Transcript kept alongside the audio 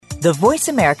The Voice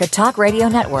America Talk Radio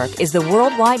Network is the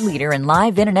worldwide leader in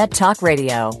live Internet talk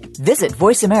radio. Visit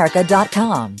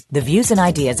voiceamerica.com. The views and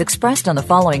ideas expressed on the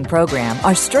following program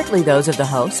are strictly those of the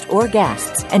host or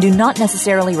guests and do not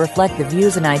necessarily reflect the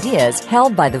views and ideas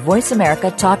held by the Voice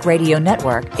America Talk Radio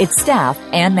Network, its staff,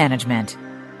 and management.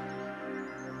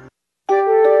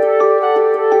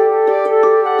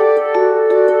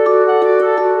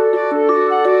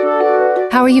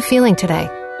 How are you feeling today?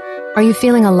 Are you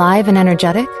feeling alive and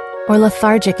energetic or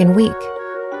lethargic and weak?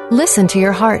 Listen to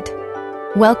your heart.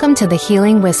 Welcome to the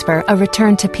Healing Whisper, a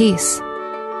return to peace.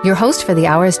 Your host for the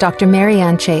hour is Dr.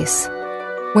 Marianne Chase.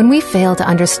 When we fail to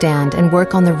understand and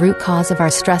work on the root cause of our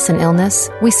stress and illness,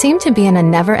 we seem to be in a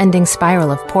never-ending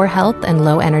spiral of poor health and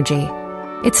low energy.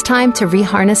 It's time to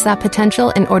reharness that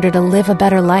potential in order to live a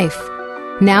better life.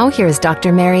 Now, here's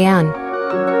Dr. Marianne.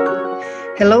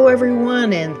 Hello,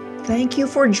 everyone, and thank you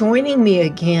for joining me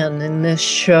again in this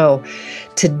show.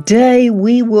 Today,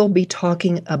 we will be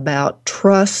talking about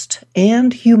trust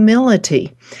and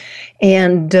humility.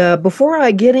 And before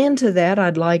I get into that,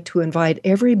 I'd like to invite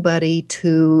everybody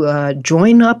to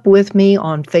join up with me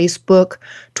on Facebook,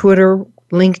 Twitter,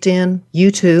 LinkedIn,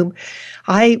 YouTube.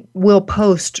 I will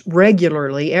post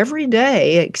regularly every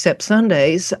day, except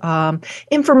Sundays,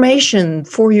 information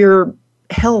for your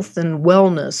health and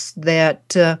wellness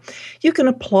that you can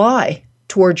apply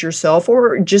towards yourself,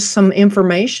 or just some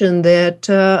information that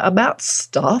about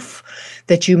stuff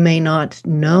that you may not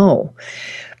know.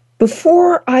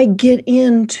 Before I get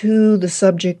into the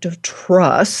subject of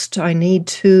trust, I need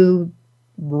to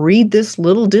read this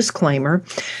little disclaimer.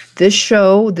 This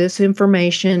show, this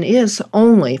information is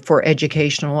only for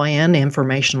educational and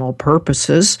informational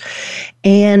purposes,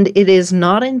 and it is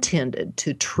not intended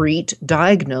to treat,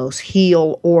 diagnose,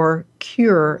 heal, or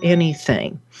cure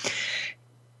anything.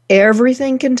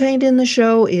 Everything contained in the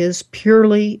show is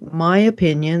purely my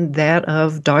opinion, that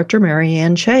of Dr.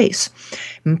 Marianne Chase.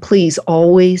 And please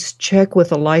always check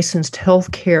with a licensed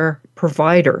healthcare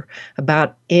provider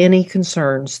about any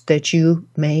concerns that you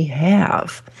may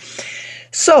have.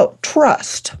 So,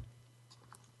 trust.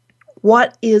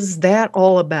 What is that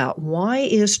all about? Why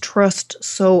is trust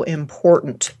so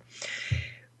important?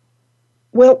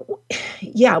 Well,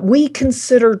 yeah, we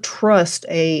consider trust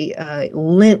a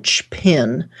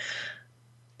linchpin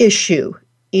issue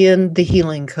in the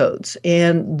healing codes.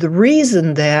 And the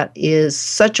reason that is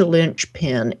such a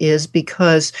linchpin is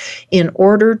because in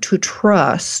order to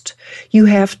trust, you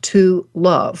have to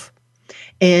love.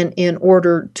 And in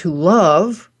order to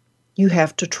love, you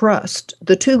have to trust.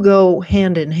 The two go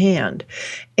hand in hand.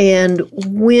 And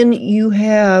when you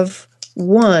have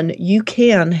one, you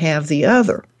can have the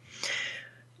other.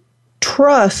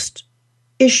 Trust,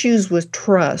 issues with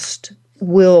trust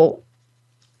will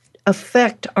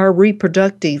affect our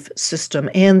reproductive system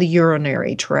and the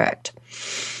urinary tract.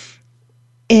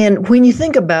 And when you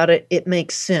think about it, it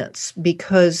makes sense,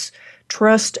 because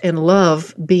trust and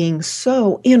love being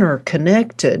so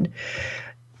interconnected,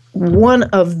 one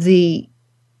of the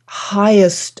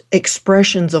highest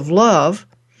expressions of love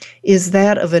is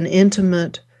that of an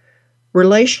intimate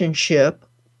relationship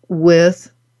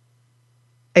with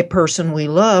a person we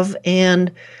love and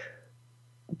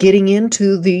getting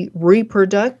into the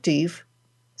reproductive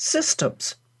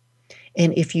systems.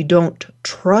 And if you don't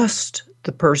trust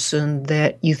the person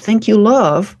that you think you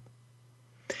love,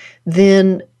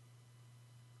 then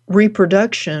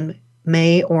reproduction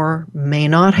may or may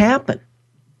not happen.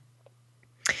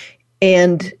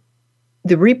 And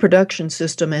the reproduction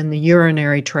system and the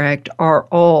urinary tract are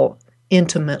all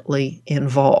intimately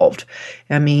involved.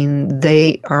 I mean,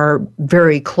 they are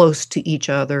very close to each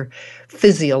other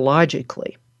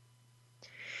physiologically.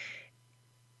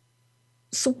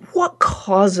 So what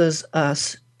causes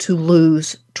us to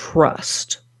lose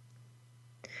trust?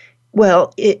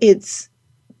 Well, it's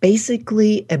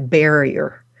basically a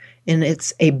barrier, and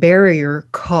it's a barrier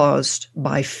caused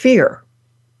by fear.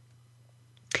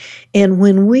 And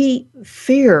when we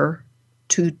fear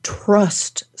to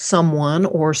trust someone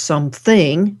or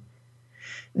something,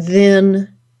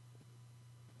 then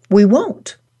we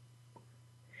won't.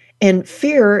 And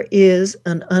fear is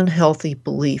an unhealthy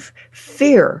belief.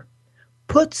 Fear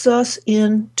puts us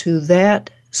into that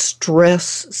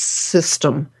stress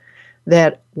system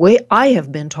that I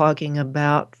have been talking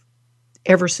about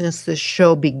ever since this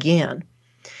show began,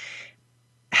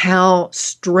 how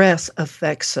stress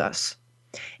affects us.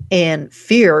 And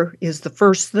fear is the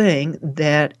first thing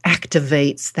that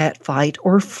activates that fight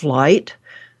or flight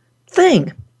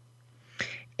thing.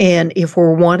 And if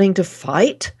we're wanting to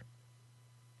fight,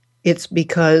 it's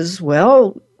because,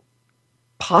 well,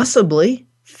 possibly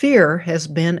fear has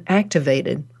been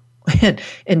activated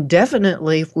And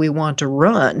definitely if we want to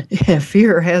run,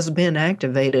 fear has been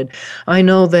activated. I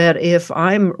know that if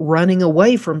I'm running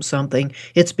away from something,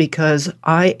 it's because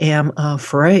I am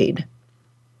afraid.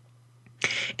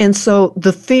 And so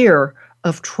the fear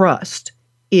of trust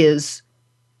is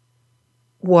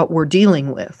what we're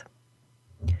dealing with.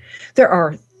 There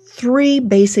are three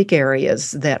basic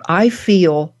areas that I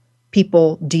feel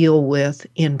people deal with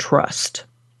in trust.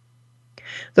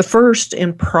 The first,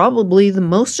 and probably the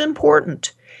most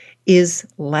important, is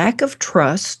lack of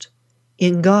trust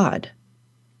in God.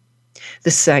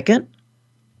 The second,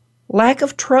 lack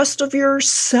of trust of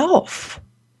yourself.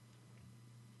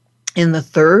 And the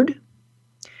third,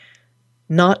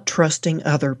 not trusting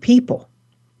other people.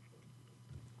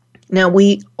 Now,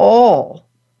 we all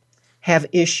have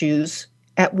issues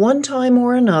at one time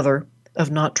or another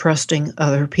of not trusting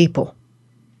other people.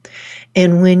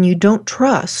 And when you don't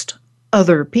trust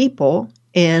other people,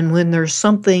 and when there's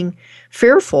something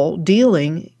fearful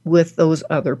dealing with those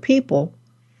other people,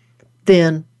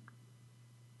 then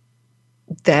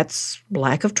that's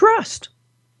lack of trust.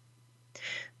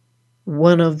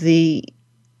 One of the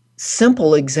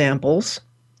simple examples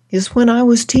is when I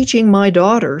was teaching my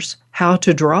daughters how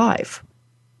to drive.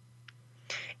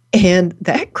 And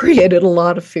that created a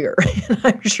lot of fear. And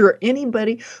I'm sure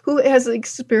anybody who has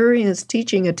experience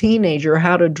teaching a teenager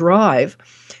how to drive,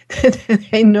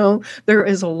 they know there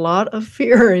is a lot of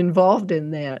fear involved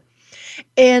in that.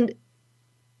 And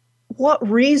what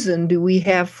reason do we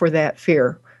have for that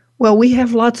fear? Well, we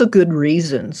have lots of good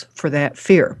reasons for that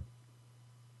fear.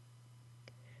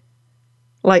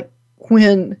 Like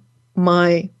when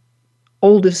my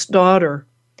oldest daughter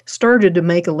started to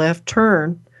make a left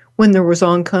turn when there was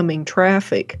oncoming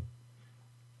traffic.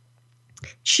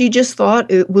 She just thought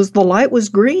the light was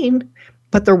green,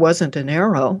 but there wasn't an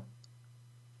arrow.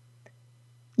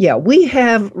 Yeah, we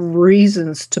have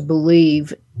reasons to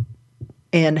believe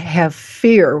and have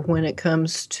fear when it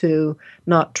comes to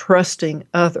not trusting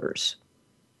others.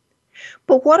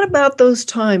 But what about those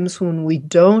times when we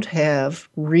don't have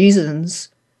reasons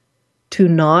to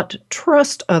not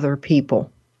trust other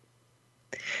people?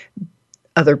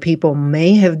 Other people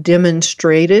may have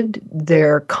demonstrated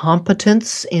their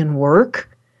competence in work,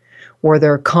 or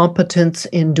their competence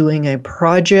in doing a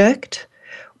project,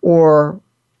 or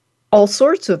all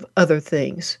sorts of other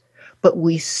things, but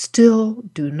we still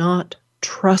do not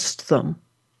trust them.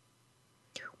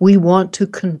 We want to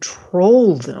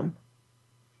control them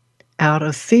out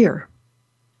of fear.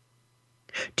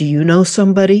 Do you know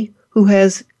somebody who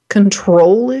has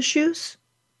control issues?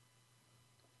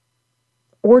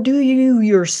 Or do you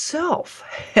yourself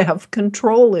have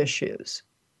control issues?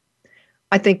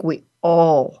 I think we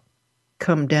all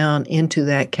come down into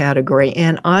that category,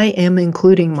 and I am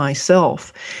including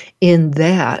myself in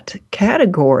that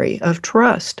category of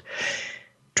trust.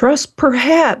 Trust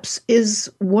perhaps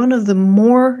is one of the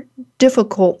more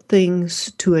difficult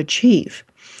things to achieve.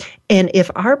 And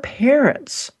if our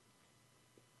parents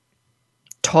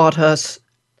taught us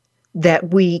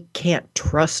that we can't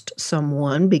trust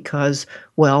someone because,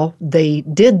 well, they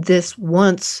did this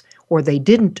once or they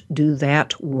didn't do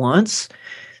that once,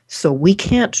 so we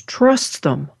can't trust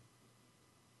them.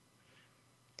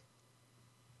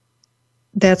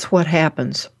 That's what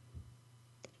happens.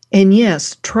 And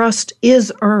yes, trust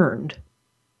is earned,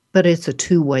 but it's a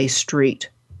two-way street.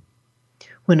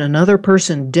 When another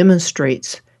person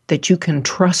demonstrates that you can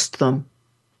trust them,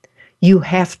 you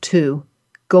have to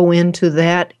go into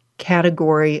that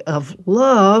category of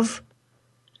love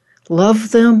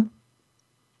them,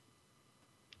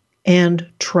 and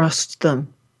trust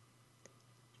them.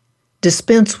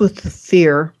 Dispense with the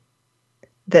fear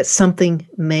that something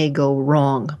may go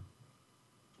wrong.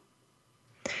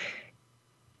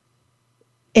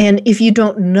 And if you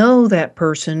don't know that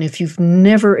person, if you've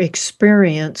never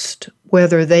experienced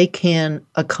whether they can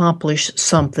accomplish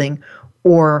something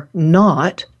or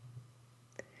not,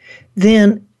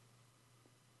 then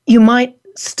you might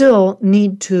still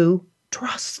need to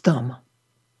trust them.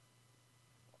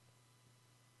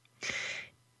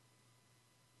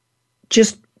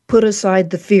 Just put aside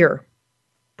the fear.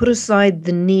 Put aside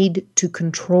the need to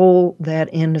control that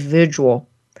individual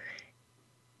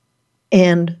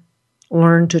and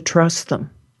learn to trust them.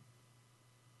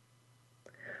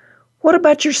 What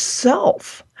about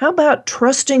yourself? How about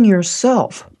trusting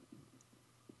yourself?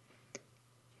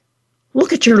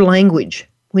 Look at your language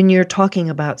when you're talking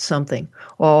about something.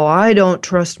 Oh, I don't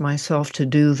trust myself to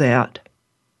do that.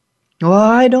 Oh,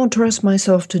 I don't trust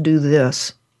myself to do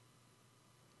this.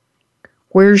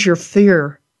 Where's your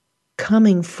fear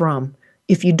coming from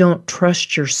if you don't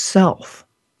trust yourself?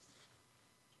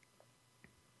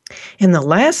 And the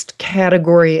last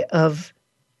category of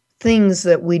things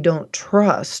that we don't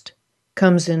trust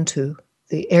comes into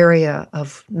the area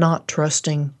of not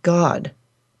trusting God.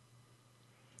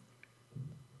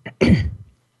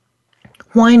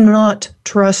 Why not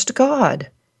trust God?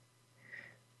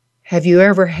 Have you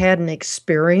ever had an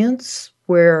experience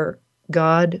where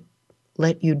God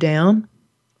let you down?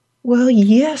 Well,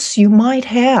 yes, you might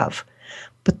have,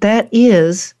 but that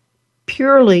is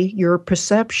purely your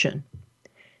perception.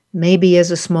 Maybe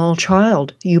as a small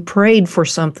child, you prayed for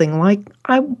something like,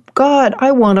 God,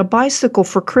 I want a bicycle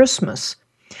for Christmas.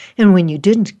 And when you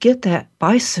didn't get that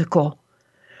bicycle,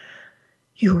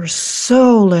 you were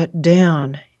so let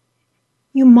down.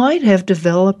 You might have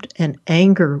developed an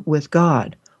anger with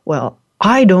God. Well,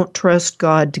 I don't trust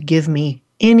God to give me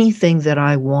anything that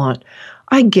I want.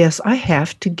 I guess I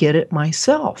have to get it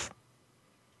myself.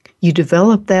 You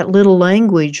develop that little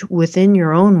language within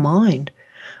your own mind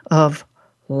of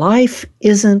life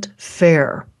isn't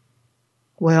fair.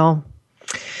 Well,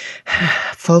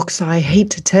 folks, I hate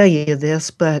to tell you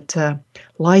this, but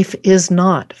life is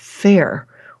not fair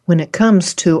when it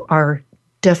comes to our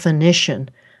definition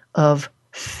of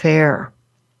fair.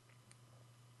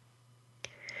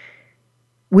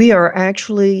 We are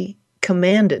actually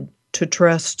commanded to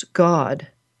trust God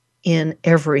in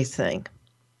everything.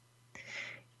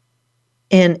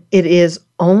 And it is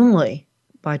only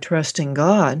by trusting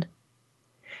God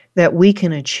that we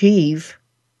can achieve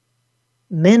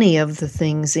many of the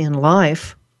things in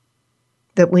life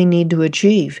that we need to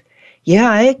achieve.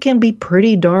 Yeah, it can be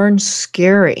pretty darn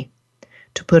scary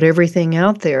to put everything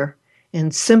out there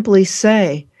and simply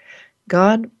say,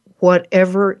 God,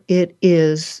 whatever it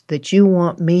is that you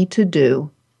want me to do,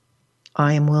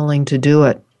 I am willing to do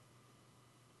it.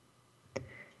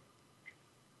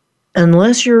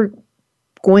 Unless you're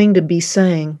going to be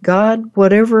saying, God,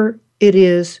 whatever it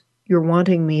is you're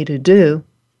wanting me to do,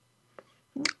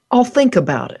 I'll think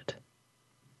about it.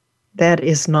 That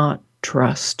is not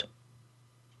trust.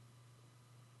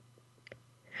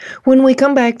 When we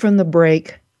come back from the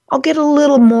break, I'll get a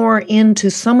little more into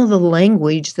some of the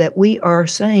language that we are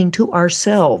saying to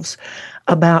ourselves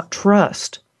about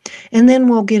trust. And then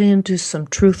we'll get into some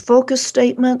truth-focused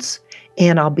statements,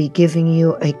 and I'll be giving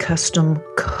you a custom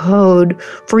code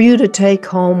for you to take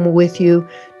home with you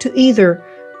to either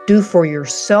do for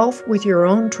yourself with your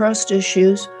own trust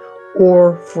issues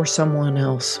or for someone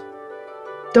else.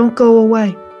 Don't go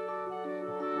away.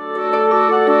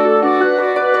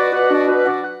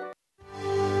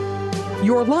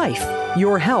 Your life,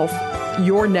 your health,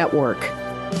 your network.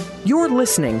 You're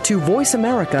listening to Voice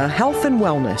America Health and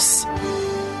Wellness.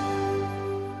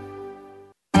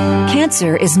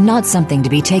 Cancer is not something to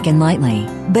be taken lightly,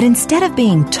 but instead of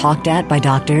being talked at by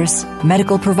doctors,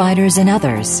 medical providers, and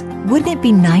others, wouldn't it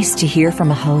be nice to hear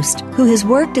from a host who has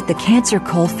worked at the cancer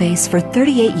coalface for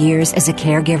 38 years as a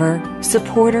caregiver,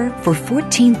 supporter for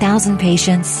 14,000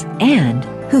 patients, and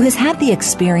who has had the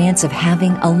experience of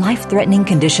having a life-threatening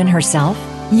condition herself?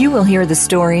 You will hear the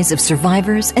stories of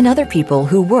survivors and other people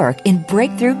who work in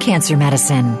breakthrough cancer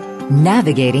medicine.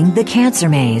 Navigating the Cancer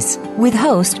Maze with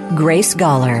host Grace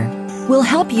Galler will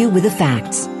help you with the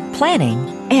facts, planning,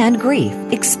 and grief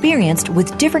experienced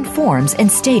with different forms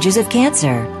and stages of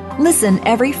cancer. Listen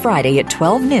every Friday at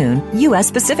 12 noon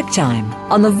U.S. Pacific Time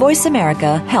on the Voice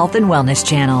America Health and Wellness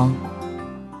Channel.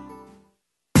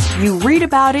 You read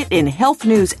about it in health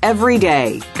news every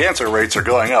day. Cancer rates are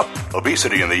going up.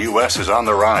 Obesity in the U.S. is on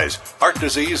the rise. Heart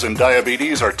disease and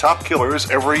diabetes are top killers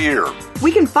every year.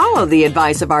 We can follow the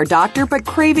advice of our doctor, but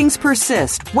cravings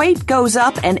persist. Weight goes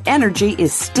up and energy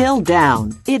is still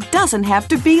down. It doesn't have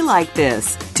to be like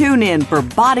this. Tune in for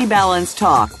Body Balance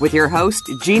Talk with your host,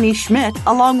 Jeannie Schmidt,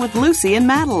 along with Lucy and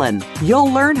Madeline.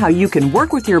 You'll learn how you can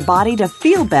work with your body to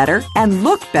feel better and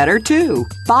look better, too.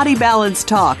 Body Balance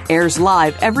Talk airs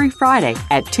live every Friday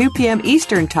at 2 p.m.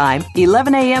 Eastern Time,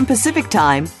 11 a.m. Pacific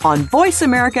Time on Voice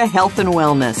America Health and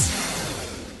Wellness.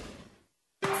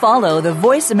 Follow the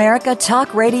Voice America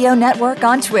Talk Radio Network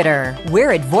on Twitter.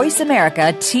 We're at Voice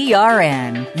America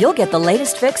TRN. You'll get the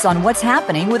latest fix on what's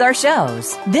happening with our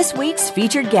shows, this week's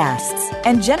featured guests,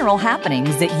 and general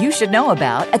happenings that you should know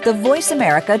about at the Voice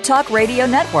America Talk Radio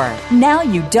Network. Now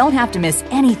you don't have to miss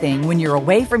anything when you're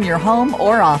away from your home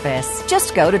or office.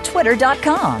 Just go to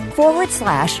twitter.com/Voice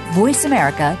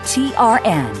America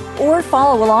TRN or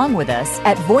follow along with us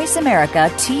at Voice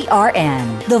America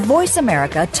TRN, the Voice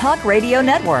America Talk Radio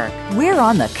Network. We're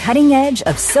on the cutting edge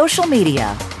of social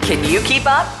media. Can you keep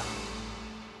up?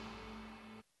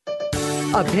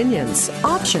 Opinions,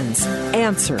 options,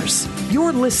 answers.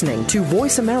 You're listening to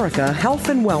Voice America Health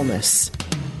and Wellness.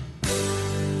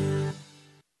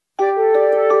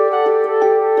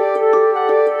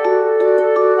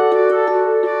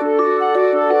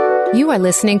 You are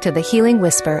listening to The Healing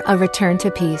Whisper, A Return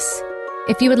to Peace.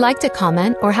 If you would like to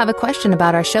comment or have a question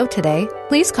about our show today,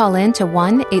 please call in to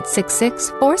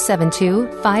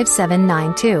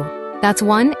 1-866-472-5792. That's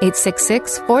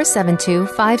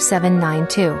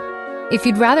 1-866-472-5792. If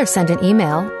you'd rather send an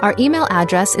email, our email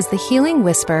address is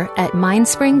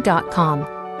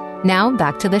thehealingwhisper@mindspring.com. Now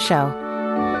back to the show.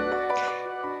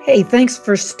 Hey, thanks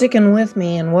for sticking with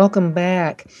me and welcome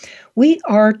back. We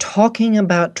are talking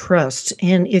about trust,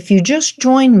 and if you just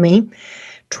joined me,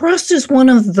 trust is one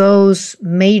of those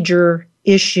major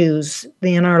issues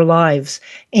in our lives,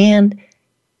 and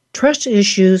trust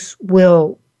issues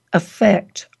will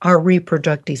affect our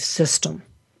reproductive system.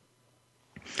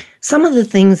 Some of the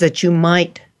things that you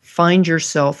might find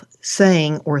yourself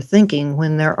saying or thinking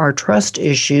when there are trust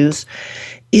issues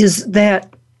is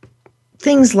that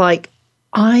things like,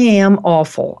 I am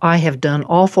awful. I have done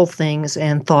awful things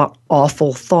and thought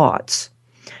awful thoughts.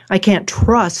 I can't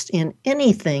trust in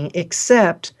anything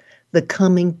except the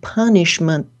coming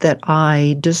punishment that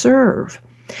I deserve.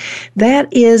 That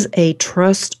is a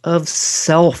trust of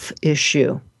self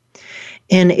issue.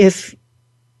 And if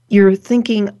you're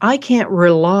thinking, I can't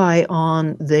rely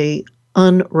on the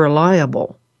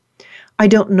unreliable, I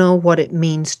don't know what it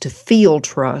means to feel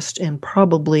trust and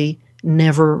probably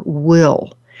never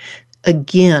will.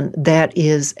 Again, that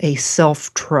is a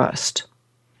self-trust.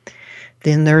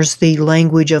 Then there's the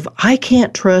language of, I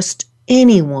can't trust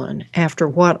anyone after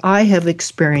what I have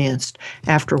experienced,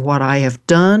 after what I have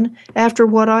done, after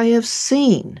what I have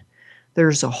seen.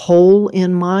 There's a hole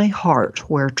in my heart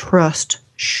where trust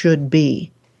should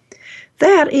be.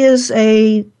 That is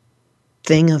a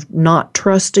thing of not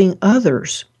trusting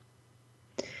others.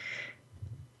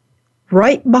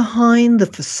 Right behind the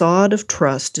facade of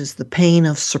trust is the pain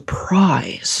of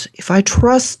surprise. If I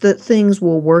trust that things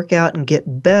will work out and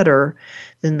get better,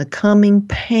 then the coming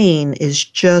pain is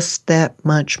just that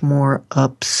much more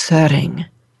upsetting.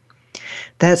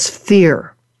 That's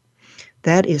fear.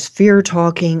 That is fear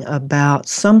talking about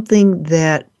something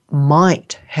that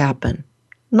might happen.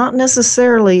 Not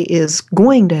necessarily is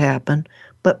going to happen,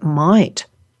 but might.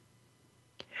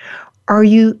 Are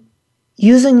you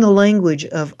using the language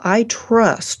of, I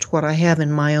trust what I have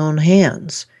in my own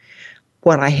hands,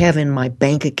 what I have in my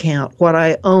bank account, what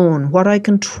I own, what I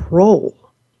control?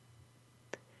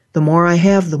 The more I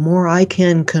have, the more I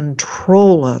can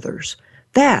control others.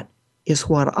 That is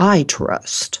what I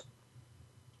trust.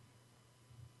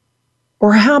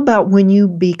 Or how about when you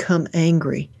become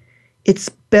angry? It's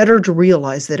better to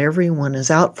realize that everyone is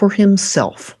out for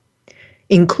himself,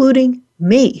 including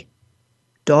me.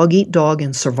 Dog eat dog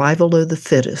and survival of the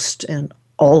fittest and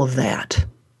all of that.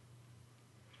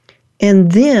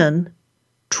 And then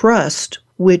trust,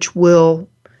 which will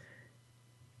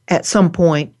at some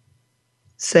point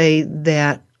say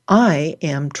that I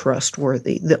am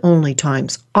trustworthy. The only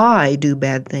times I do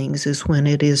bad things is when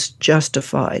it is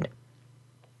justified.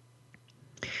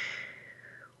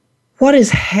 What is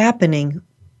happening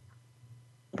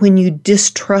when you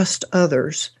distrust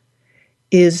others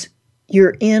is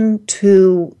you're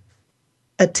into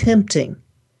attempting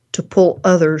to pull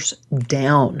others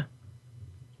down.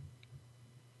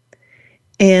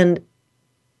 And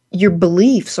your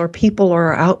beliefs are people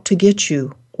are out to get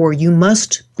you, or you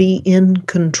must be in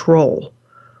control.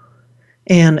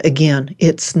 And again,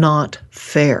 it's not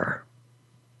fair.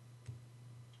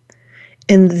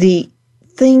 And the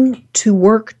thing to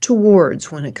work towards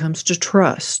when it comes to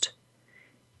trust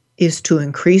is to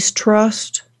increase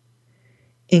trust,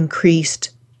 increased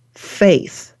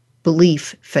faith,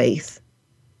 belief, faith,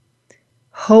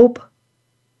 hope,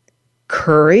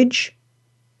 courage,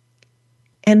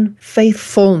 and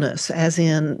faithfulness, as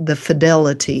in the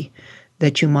fidelity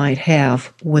that you might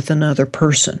have with another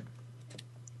person.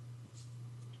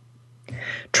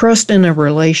 Trust in a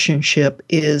relationship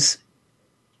is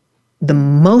the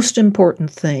most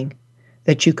important thing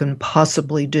that you can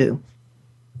possibly do.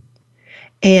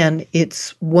 And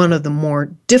it's one of the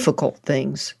more difficult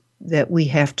things that we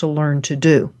have to learn to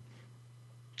do.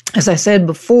 As I said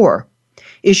before,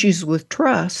 issues with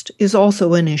trust is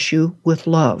also an issue with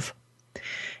love.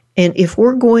 And if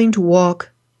we're going to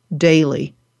walk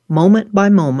daily, moment by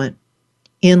moment,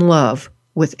 in love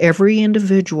with every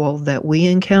individual that we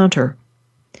encounter,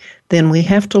 then we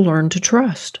have to learn to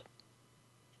trust.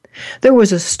 There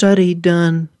was a study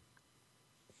done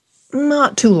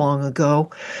not too long ago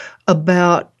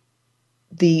about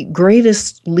the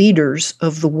greatest leaders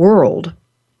of the world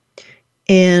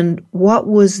and what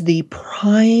was the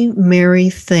primary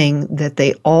thing that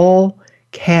they all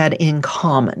had in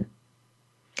common.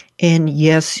 And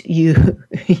yes, you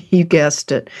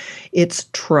guessed it, it's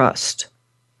trust.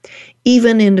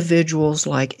 Even individuals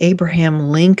like Abraham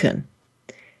Lincoln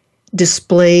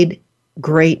displayed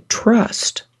great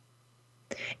trust.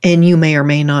 And you may or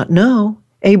may not know,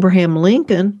 Abraham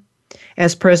Lincoln,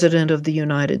 as President of the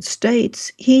United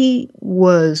States, he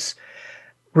was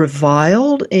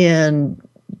reviled and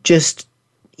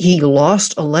he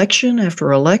lost election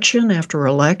after election after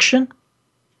election.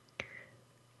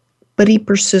 But he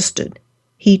persisted.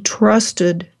 He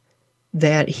trusted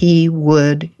that he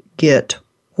would get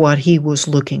what he was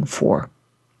looking for.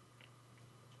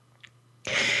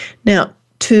 Now,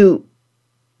 to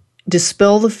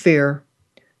dispel the fear,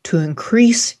 to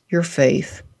increase your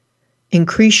faith,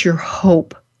 increase your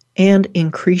hope, and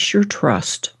increase your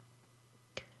trust,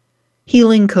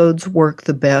 healing codes work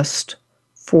the best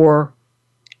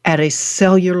at a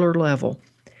cellular level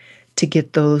to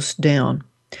get those down.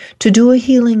 To do a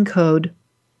healing code,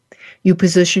 you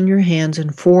position your hands in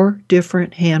 4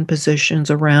 different hand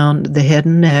positions around the head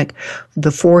and neck.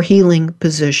 The 4 healing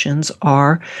positions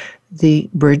are the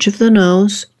bridge of the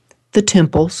nose, the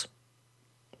temples,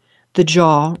 the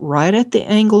jaw, right at the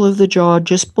angle of the jaw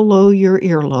just below your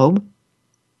earlobe,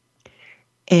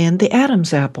 and the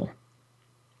Adam's apple.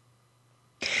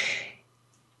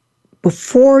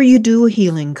 Before you do a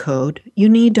healing code, you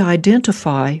need to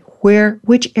identify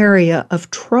which area of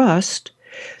trust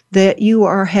that you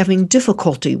are having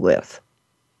difficulty with.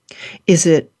 Is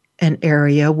it an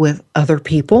area with other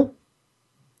people?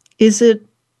 Is it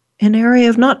an area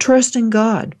of not trusting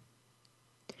God?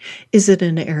 Is it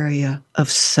an area of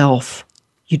self?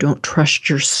 You don't trust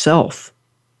yourself.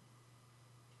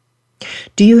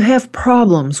 Do you have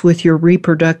problems with your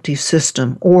reproductive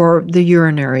system or the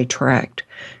urinary tract?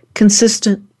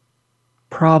 Consistent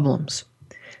problems.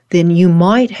 Then you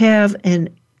might have an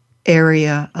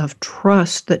area of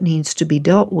trust that needs to be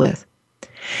dealt with.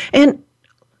 And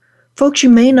folks, you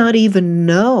may not even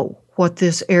know what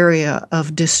this area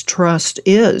of distrust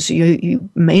is. You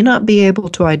may not be able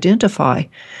to identify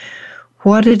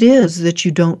what it is that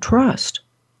you don't trust,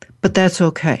 but that's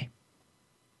okay.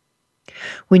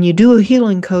 When you do a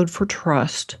healing code for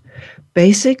trust,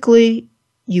 basically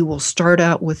you will start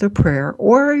out with a prayer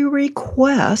or a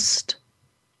request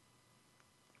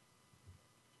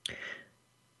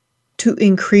to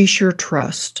increase your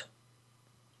trust,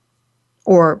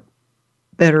 or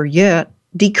better yet,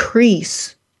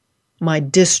 decrease my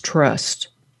distrust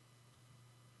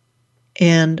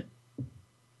and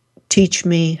teach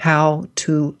me how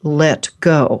to let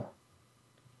go.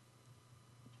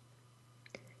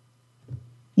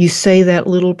 You say that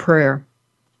little prayer,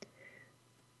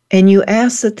 and you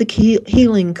ask that the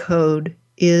healing code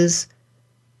is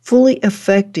fully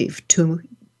effective to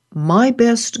my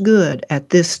best good at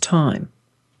this time.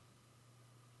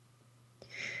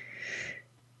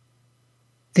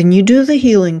 Then you do the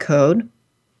healing code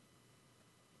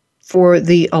for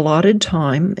the allotted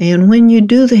time, and when you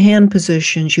do the hand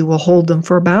positions, you will hold them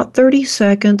for about 30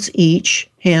 seconds each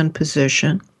hand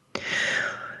position.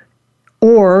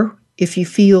 Or if you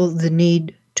feel the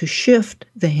need to shift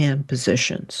the hand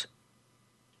positions.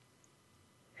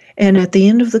 And at the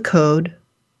end of the code,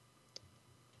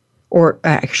 or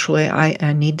actually,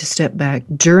 I need to step back.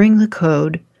 During the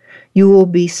code, you will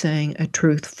be saying a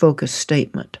truth-focused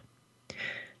statement.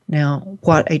 Now,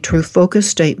 what a truth-focused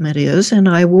statement is, and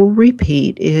I will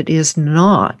repeat, it is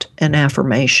not an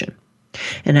affirmation.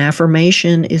 An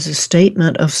affirmation is a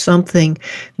statement of something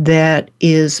that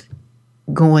is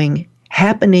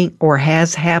happening or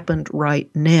has happened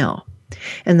right now.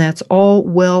 And that's all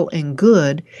well and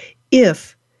good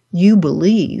if you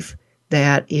believe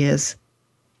that is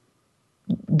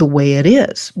the way it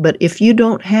is. But if you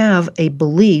don't have a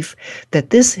belief that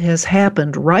this has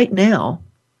happened right now,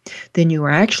 then you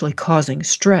are actually causing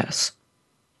stress.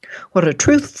 What a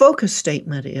truth-focused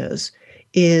statement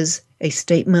is a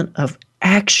statement of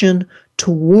action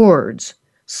towards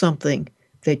something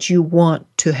that you want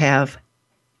to have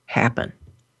happen.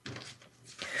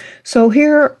 So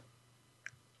here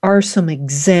are some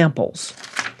examples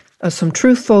of some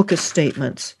truth-focused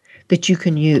statements that you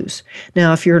can use.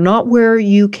 Now, if you're not where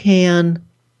you can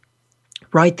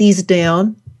write these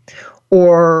down,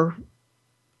 or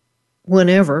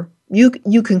whenever, you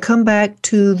can come back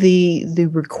to the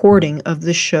recording of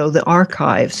this show, the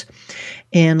archives,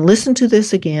 and listen to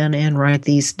this again and write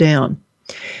these down.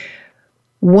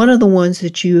 One of the ones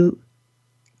that you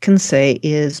can say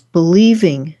is,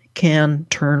 believing can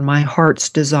turn my heart's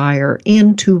desire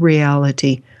into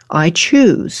reality. I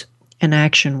choose, an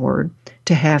action word,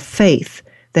 to have faith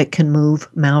that can move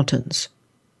mountains.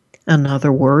 In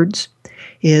other words,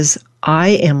 is I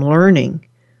am learning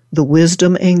the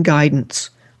wisdom and guidance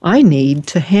I need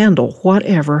to handle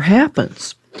whatever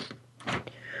happens.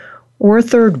 Or a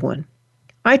third one,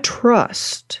 I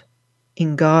trust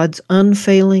in God's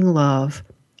unfailing love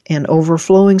and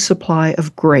overflowing supply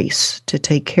of grace to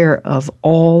take care of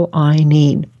all I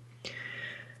need.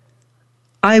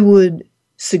 I would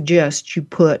suggest you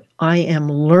put, I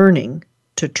am learning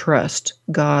to trust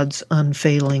God's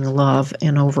unfailing love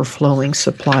and overflowing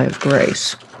supply of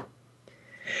grace.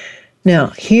 Now,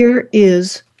 here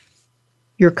is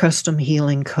your custom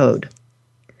healing code.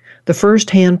 The first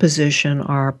hand position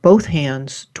are both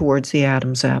hands towards the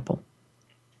Adam's apple.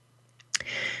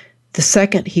 The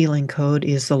second healing code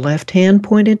is the left hand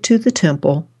pointed to the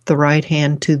temple, the right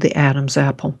hand to the Adam's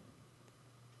apple.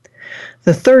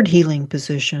 The third healing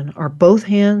position are both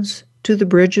hands to the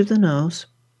bridge of the nose.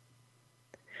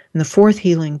 And the fourth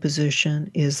healing position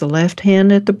is the left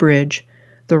hand at the bridge,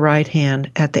 the right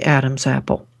hand at the Adam's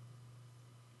apple.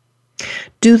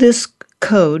 Do this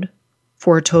code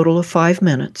for a total of 5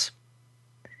 minutes.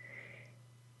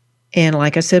 And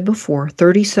like I said before,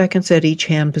 30 seconds at each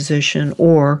hand position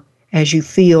or as you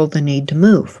feel the need to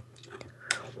move.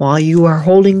 While you are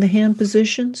holding the hand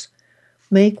positions,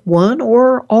 make one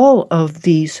or all of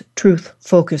these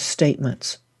truth-focused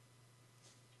statements.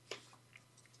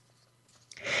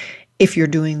 If you're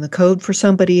doing the code for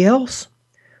somebody else,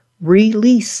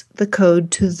 release the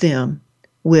code to them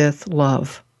with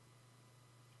love.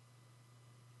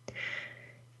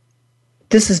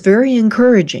 This is very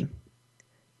encouraging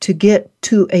to get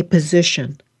to a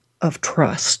position of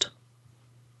trust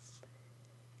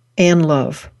and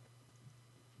love.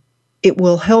 It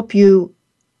will help you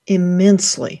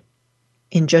immensely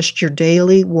in just your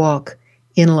daily walk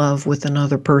in love with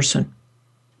another person.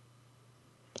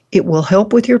 It will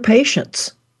help with your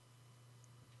patience,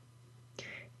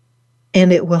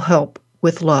 and it will help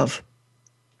with love.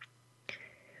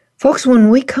 Folks, when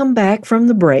we come back from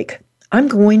the break, I'm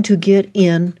going to get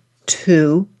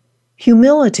into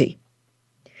humility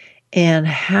and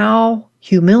how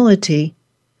humility,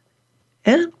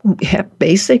 and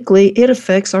basically it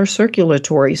affects our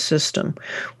circulatory system,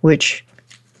 which,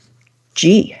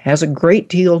 has a great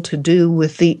deal to do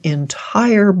with the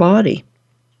entire body.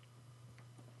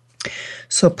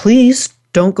 So please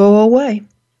don't go away.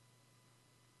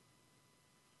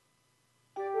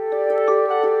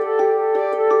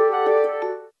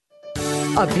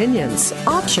 Opinions,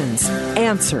 options,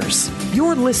 answers.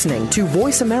 You're listening to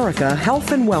Voice America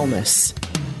Health and Wellness.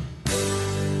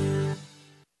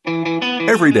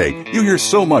 Every day, you hear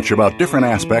so much about different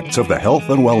aspects of the health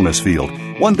and wellness field.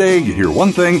 One day, you hear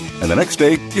one thing, and the next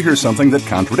day, you hear something that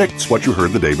contradicts what you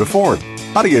heard the day before.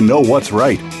 How do you know what's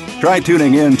right? Try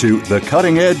tuning in to The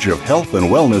Cutting Edge of Health and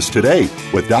Wellness today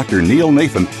with Dr. Neil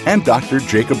Nathan and Dr.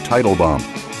 Jacob Teitelbaum.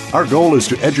 Our goal is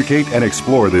to educate and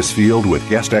explore this field with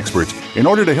guest experts in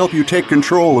order to help you take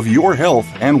control of your health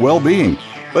and well-being.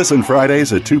 Listen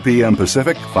Fridays at 2 p.m.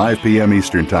 Pacific, 5 p.m.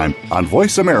 Eastern Time on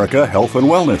Voice America Health and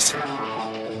Wellness.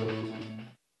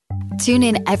 Tune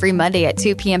in every Monday at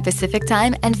 2 p.m. Pacific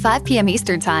Time and 5 p.m.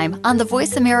 Eastern Time on the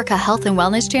Voice America Health and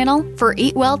Wellness channel for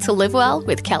Eat Well to Live Well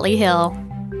with Kelly Hill.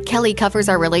 Kelly covers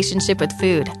our relationship with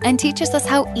food and teaches us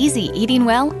how easy eating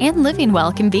well and living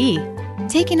well can be,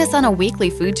 taking us on a weekly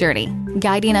food journey,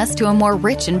 guiding us to a more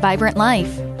rich and vibrant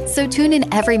life. So tune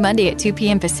in every Monday at 2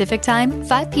 p.m. Pacific Time,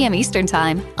 5 p.m. Eastern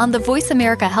Time on the Voice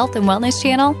America Health and Wellness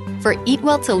channel for Eat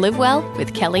Well to Live Well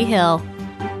with Kelly Hill.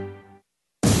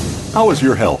 How is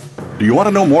your health? Do you want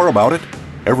to know more about it?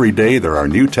 Every day there are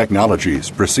new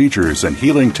technologies, procedures, and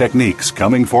healing techniques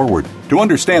coming forward. To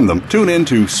understand them, tune in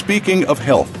to Speaking of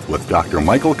Health with Dr.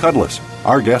 Michael Cudlis.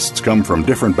 Our guests come from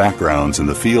different backgrounds in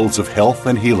the fields of health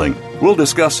and healing. We'll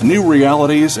discuss new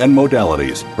realities and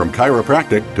modalities, from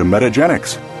chiropractic to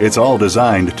metagenics. It's all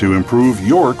designed to improve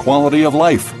your quality of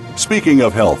life. Speaking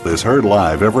of Health is heard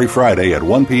live every Friday at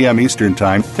 1 p.m. Eastern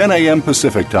Time, 10 a.m.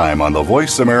 Pacific Time on the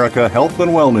Voice America Health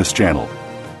and Wellness channel.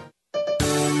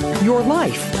 Your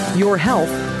life, your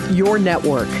health, your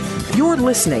network. You're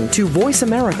listening to Voice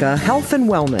America Health and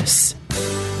Wellness.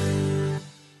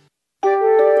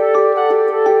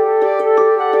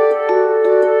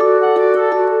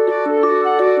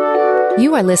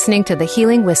 You are listening to The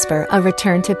Healing Whisper, A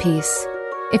Return to Peace.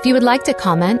 If you would like to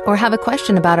comment or have a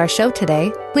question about our show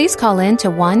today, please call in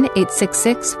to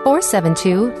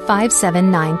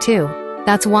 1-866-472-5792.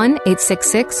 That's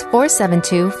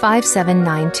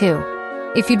 1-866-472-5792.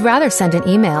 If you'd rather send an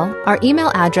email, our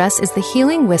email address is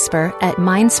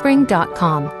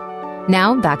thehealingwhisper@mindspring.com.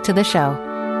 Now back to the show.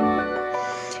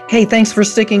 Hey, thanks for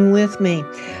sticking with me.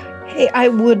 Hey, I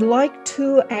would like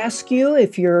to ask you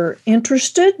if you're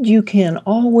interested. You can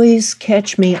always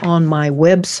catch me on my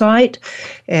website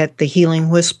at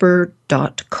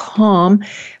thehealingwhisper.com.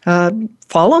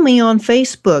 Follow me on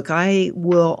Facebook. I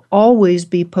will always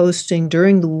be posting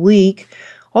during the week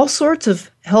all sorts of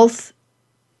health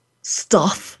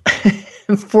stuff,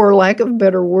 for lack of a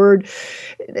better word,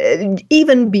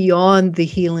 even beyond the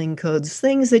healing codes,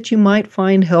 things that you might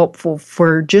find helpful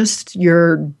for just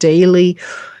your daily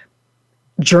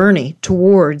journey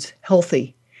towards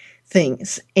healthy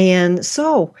things. And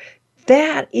so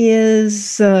that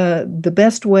is the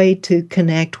best way to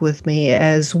connect with me,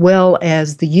 as well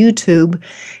as the YouTube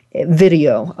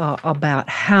video about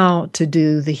how to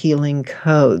do the healing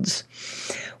codes.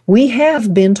 We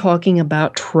have been talking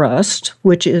about trust,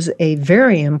 which is a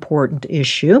very important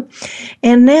issue.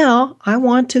 And now I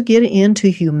want to get into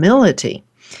humility.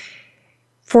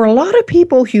 For a lot of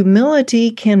people,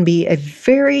 humility can be a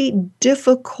very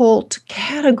difficult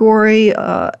category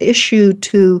issue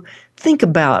to think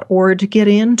about or to get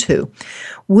into.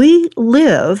 We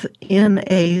live in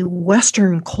a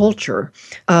Western culture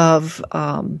of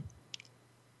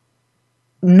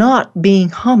not being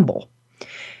humble.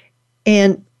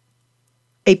 And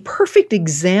a perfect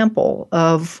example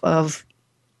of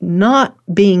not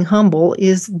being humble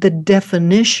is the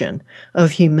definition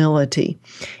of humility.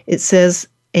 It says,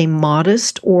 a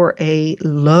modest or a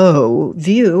low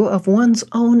view of one's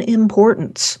own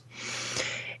importance.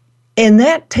 And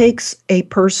that takes a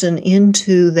person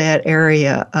into that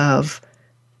area of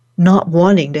not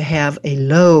wanting to have a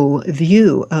low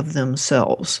view of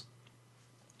themselves.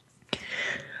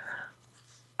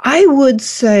 I would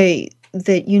say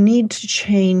that you need to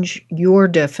change your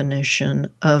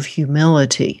definition of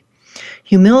humility.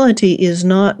 Humility is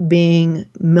not being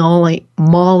Molly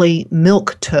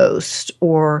milquetoast,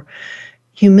 or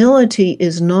humility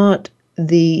is not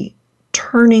the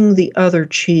turning the other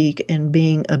cheek and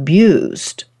being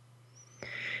abused.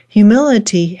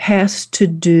 Humility has to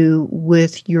do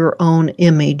with your own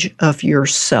image of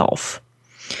yourself.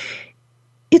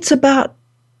 It's about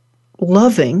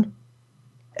loving,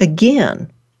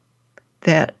 again,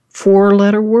 that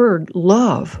four-letter word,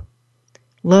 love,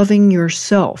 loving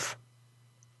yourself.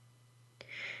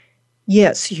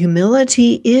 Yes,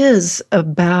 humility is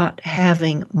about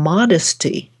having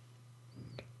modesty,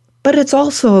 but it's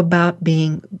also about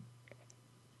being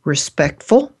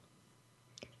respectful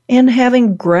and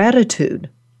having gratitude.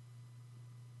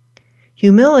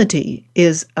 Humility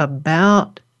is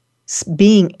about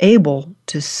being able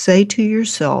to say to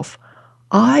yourself,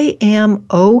 I am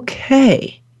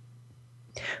okay,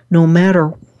 no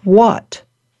matter what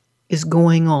is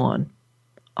going on.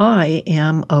 I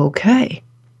am okay.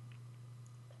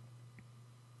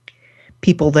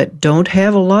 People that don't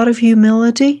have a lot of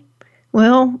humility,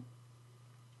 well,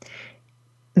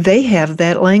 they have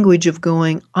that language of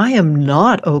going, I am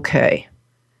not okay.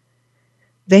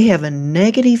 They have a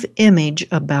negative image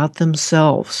about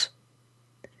themselves.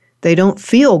 They don't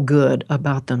feel good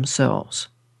about themselves.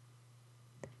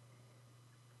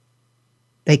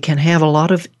 They can have a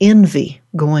lot of envy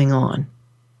going on.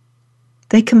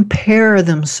 They compare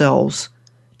themselves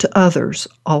to others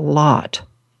a lot.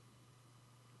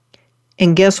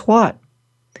 And guess what?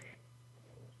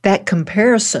 That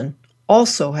comparison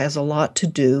also has a lot to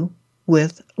do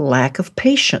with lack of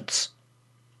patience.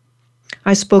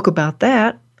 I spoke about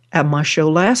that at my show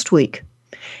last week.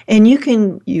 And you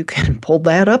can pull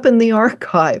that up in the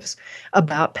archives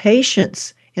about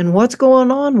patience and what's going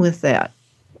on with that.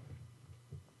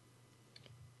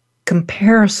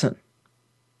 Comparison.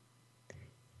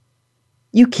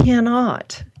 You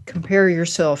cannot compare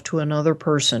yourself to another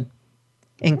person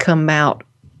and come out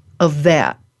of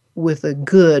that with a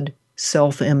good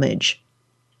self-image.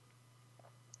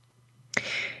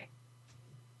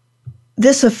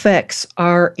 This affects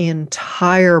our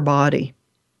entire body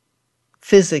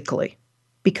physically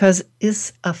because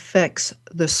this affects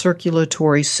the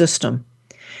circulatory system.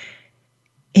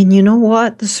 And you know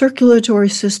what? The circulatory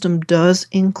system does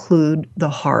include the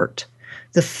heart,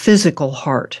 the physical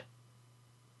heart.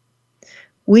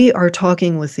 We are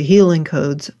talking with the healing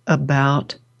codes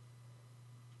about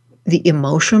the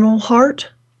emotional heart,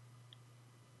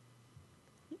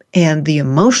 and the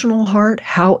emotional heart,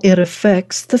 how it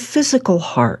affects the physical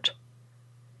heart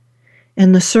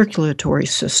and the circulatory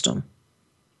system.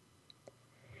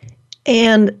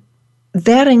 And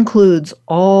that includes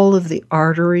all of the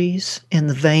arteries and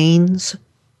the veins,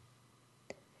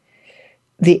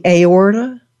 the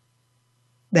aorta,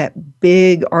 that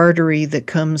big artery that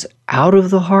comes out of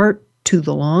the heart to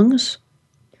the lungs,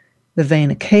 the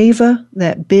vena cava,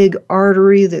 that big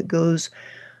artery that goes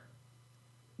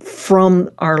from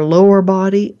our lower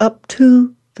body up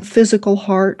to the physical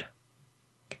heart.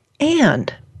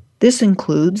 And this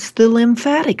includes the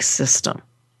lymphatic system.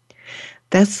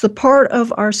 That's the part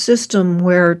of our system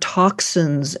where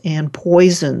toxins and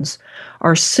poisons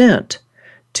are sent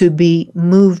to be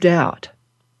moved out.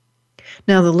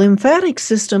 Now, the lymphatic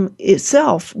system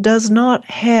itself does not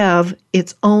have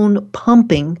its own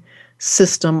pumping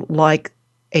system like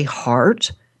a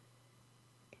heart,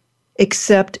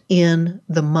 except in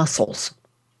the muscles.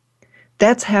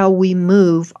 That's how we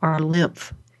move our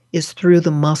lymph, is through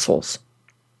the muscles.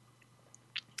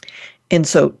 And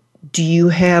so, do you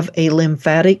have a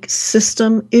lymphatic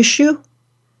system issue?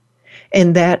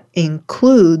 And that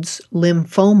includes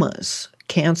lymphomas,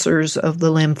 cancers of the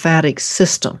lymphatic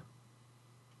system.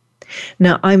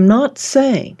 Now, I'm not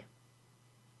saying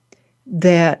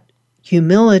that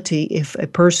humility, if a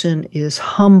person is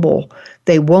humble,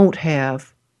 they won't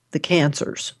have the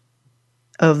cancers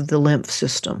of the lymph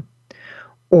system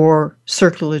or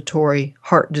circulatory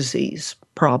heart disease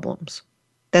problems.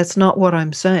 That's not what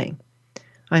I'm saying.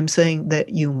 I'm saying that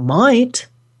you might,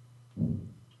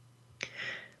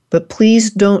 but please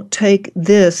don't take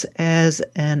this as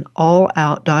an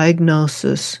all-out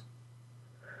diagnosis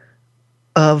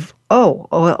of, oh,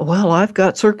 well, I've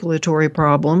got circulatory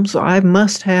problems, I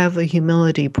must have a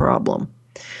humility problem.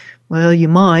 Well, you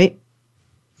might,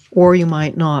 or you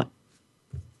might not.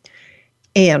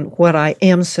 And what I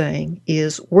am saying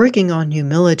is working on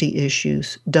humility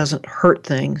issues doesn't hurt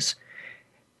things,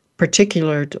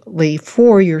 particularly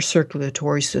for your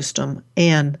circulatory system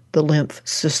and the lymph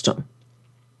system.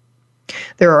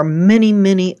 There are many,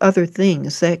 many other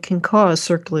things that can cause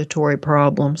circulatory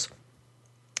problems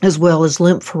as well as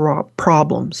lymph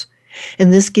problems.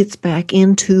 And this gets back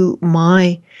into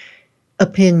my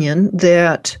opinion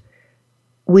that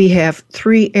we have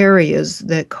three areas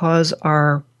that cause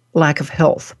our lack of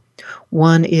health.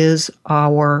 One is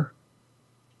our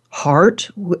heart,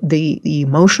 the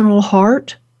emotional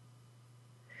heart.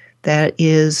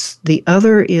 The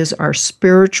other is our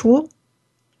spiritual.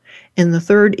 And the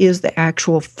third is the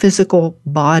actual physical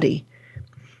body.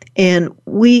 And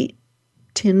we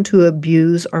tend to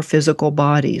abuse our physical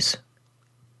bodies,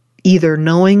 either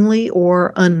knowingly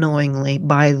or unknowingly,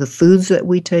 by the foods that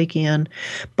we take in,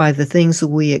 by the things that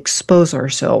we expose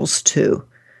ourselves to,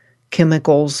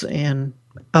 chemicals and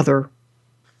other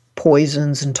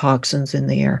poisons and toxins in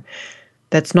the air.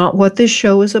 That's not what this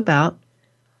show is about.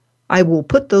 I will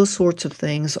put those sorts of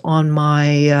things on my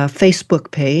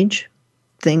Facebook page,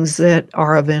 things that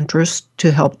are of interest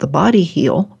to help the body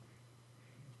heal.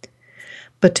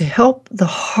 But to help the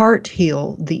heart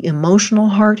heal, the emotional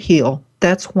heart heal,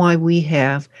 that's why we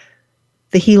have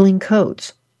the healing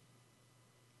codes.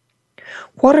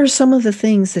 What are some of the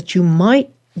things that you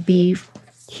might be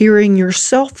hearing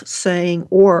yourself saying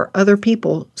or other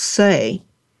people say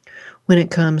when it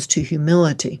comes to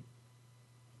humility?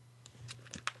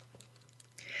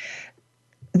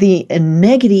 The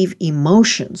negative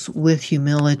emotions with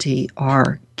humility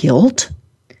are guilt,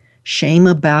 shame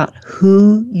about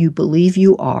who you believe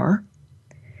you are,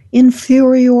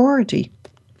 inferiority,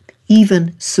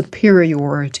 even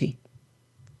superiority,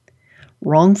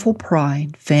 wrongful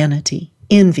pride, vanity,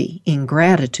 envy,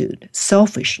 ingratitude,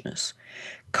 selfishness,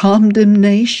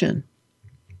 condemnation.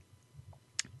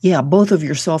 Yeah, both of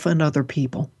yourself and other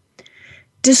people.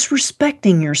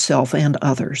 Disrespecting yourself and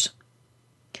others.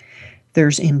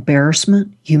 There's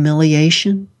embarrassment,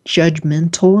 humiliation,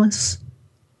 judgmentalness,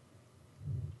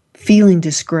 feeling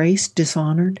disgraced,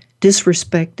 dishonored,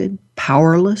 disrespected,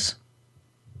 powerless.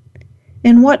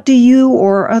 And what do you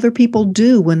or other people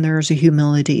do when there's a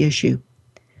humility issue?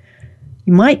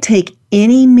 You might take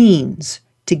any means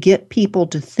to get people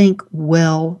to think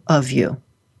well of you.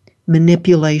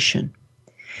 Manipulation.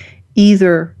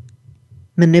 Either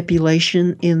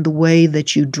manipulation in the way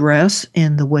that you dress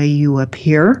and the way you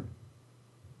appear,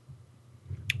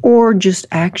 or just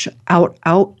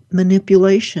out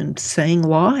manipulation, saying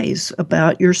lies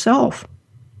about yourself.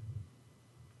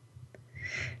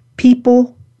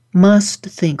 People must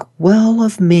think well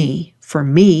of me for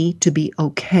me to be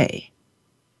okay.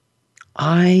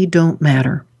 I don't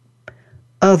matter.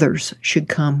 Others should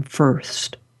come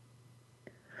first.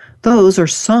 Those are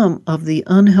some of the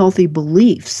unhealthy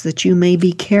beliefs that you may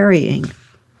be carrying.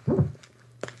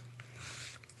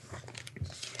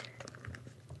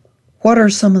 What are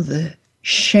some of the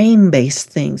shame-based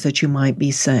things that you might be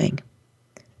saying?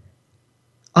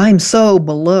 I'm so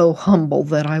below humble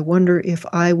that I wonder if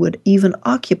I would even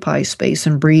occupy space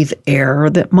and breathe air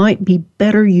that might be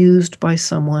better used by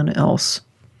someone else.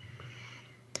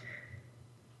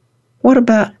 What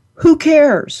about, who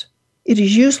cares? It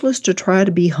is useless to try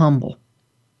to be humble.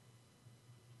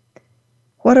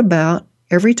 What about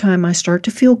every time I start to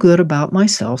feel good about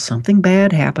myself, something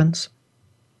bad happens?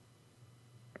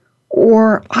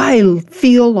 Or I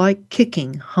feel like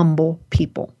kicking humble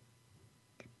people.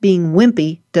 Being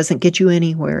wimpy doesn't get you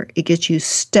anywhere. It gets you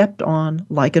stepped on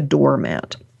like a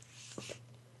doormat.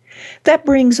 That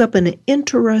brings up an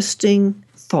interesting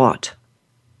thought.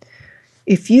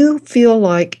 If you feel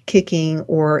like kicking,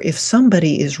 or if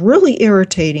somebody is really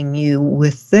irritating you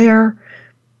with their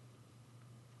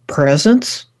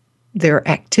presence, their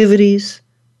activities,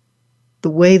 the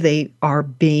way they are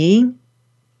being,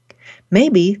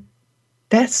 maybe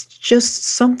that's just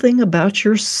something about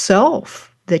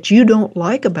yourself that you don't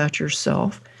like about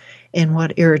yourself and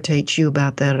what irritates you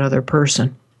about that other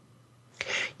person.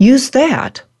 Use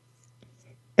that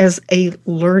as a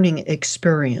learning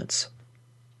experience.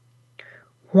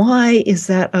 Why is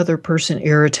that other person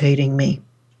irritating me?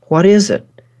 What is it?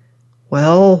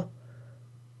 Well,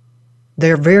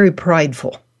 they're very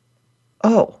prideful.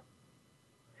 Oh,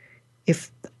 if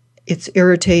it's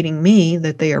irritating me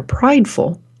that they are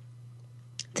prideful,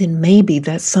 then maybe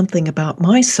that's something about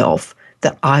myself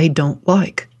that I don't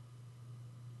like.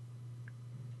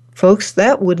 Folks,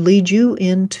 that would lead you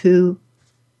into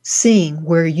seeing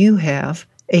where you have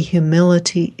a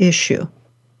humility issue.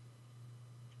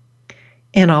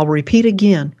 And I'll repeat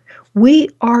again, we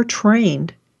are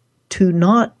trained to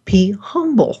not be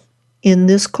humble in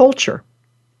this culture.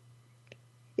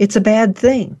 It's a bad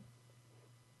thing.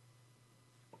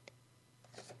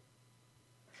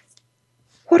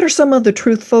 What are some of the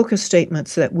truth focus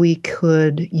statements that we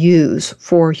could use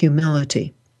for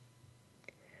humility?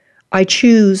 I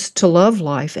choose to love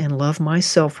life and love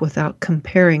myself without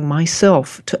comparing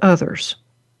myself to others.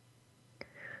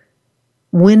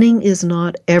 Winning is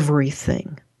not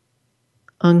everything.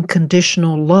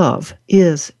 Unconditional love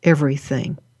is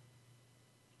everything.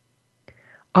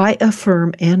 I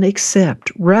affirm and accept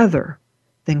rather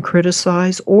than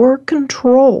criticize or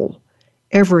control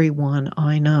everyone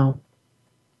I know.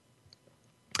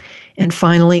 And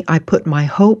finally, I put my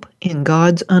hope in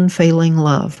God's unfailing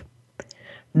love,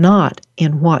 not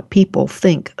in what people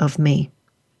think of me.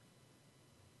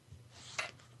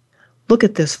 Look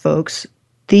at this, folks.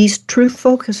 These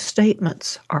truth-focused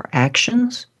statements are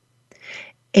actions,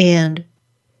 and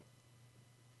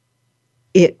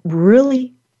it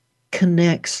really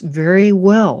connects very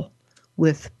well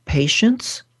with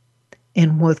patience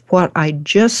and with what I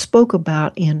just spoke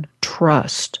about in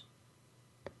trust.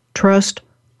 Trust,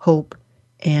 hope,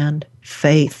 and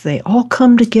faith. They all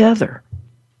come together.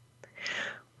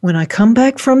 When I come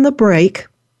back from the break,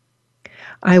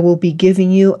 I will be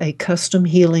giving you a custom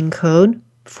healing code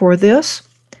for this.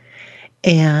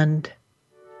 And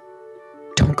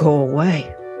don't go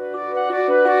away.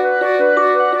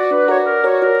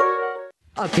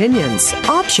 Opinions,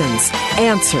 options,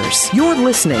 answers. You're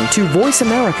listening to Voice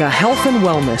America Health and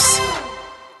Wellness.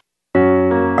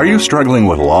 Are you struggling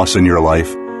with loss in your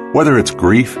life? Whether it's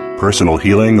grief, personal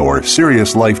healing, or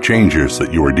serious life changes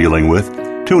that you are dealing with,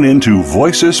 tune in to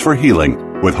Voices for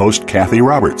Healing with host Kathy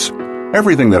Roberts.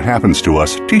 Everything that happens to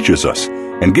us teaches us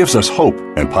and gives us hope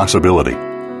and possibility.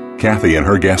 Kathy and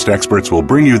her guest experts will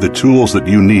bring you the tools that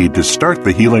you need to start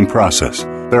the healing process.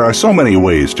 There are so many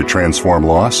ways to transform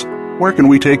loss. Where can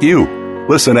we take you?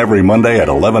 Listen every Monday at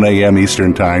 11 a.m.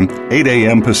 Eastern Time, 8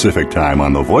 a.m. Pacific Time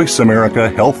on the Voice America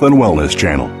Health and Wellness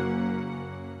Channel.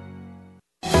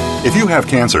 If you have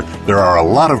cancer, there are a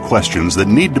lot of questions that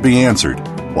need to be answered.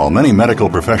 While many medical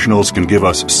professionals can give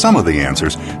us some of the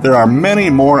answers, there are many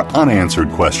more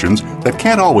unanswered questions that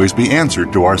can't always be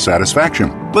answered to our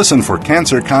satisfaction. Listen for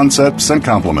Cancer Concepts and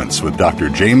Compliments with Dr.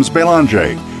 James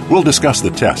Belanger. We'll discuss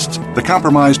the tests, the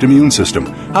compromised immune system,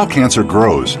 how cancer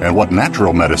grows, and what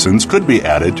natural medicines could be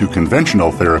added to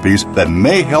conventional therapies that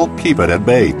may help keep it at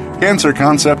bay. Cancer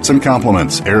Concepts and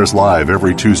Compliments airs live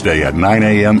every Tuesday at 9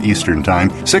 a.m. Eastern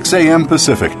Time, 6 a.m.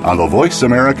 Pacific on the Voice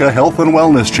America Health and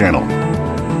Wellness Channel.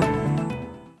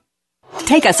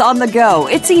 Take us on the go.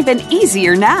 It's even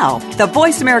easier now. The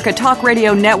Voice America Talk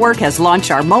Radio Network has launched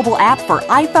our mobile app for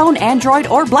iPhone, Android,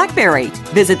 or BlackBerry.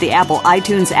 Visit the Apple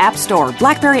iTunes App Store,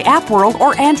 BlackBerry App World,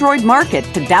 or Android Market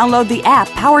to download the app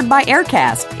powered by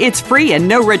Aircast. It's free and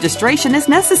no registration is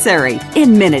necessary.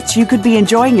 In minutes, you could be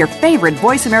enjoying your favorite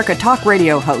Voice America Talk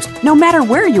Radio host, no matter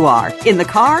where you are, in the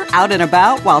car, out and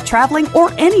about, while traveling,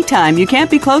 or anytime you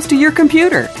can't be close to your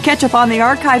computer. Catch up on the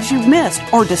archives you've missed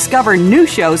or discover new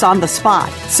shows on the spot.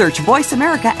 Search Voice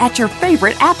America at your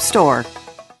favorite app store.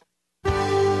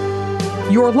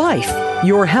 Your life,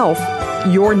 your health,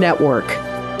 your network.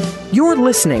 You're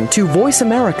listening to Voice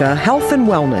America Health and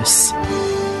Wellness.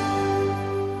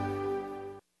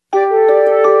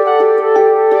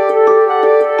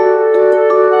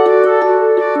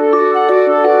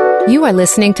 You are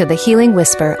listening to The Healing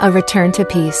Whisper, A Return to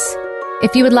Peace.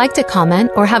 If you would like to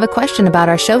comment or have a question about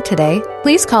our show today,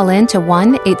 please call in to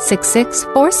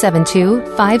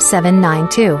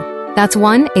 1-866-472-5792. That's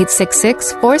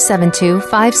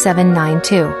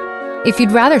 1-866-472-5792. If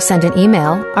you'd rather send an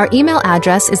email, our email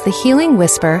address is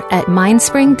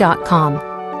thehealingwhisper@mindspring.com.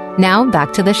 Now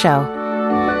back to the show.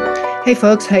 Hey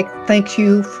folks, thank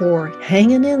you for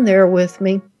hanging in there with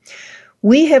me.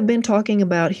 We have been talking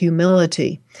about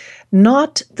humility,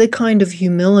 not the kind of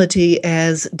humility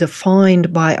as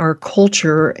defined by our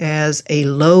culture as a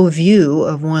low view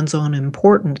of one's own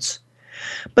importance,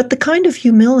 but the kind of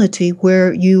humility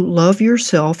where you love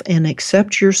yourself and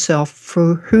accept yourself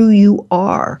for who you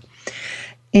are.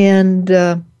 And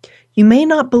you may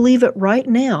not believe it right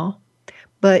now,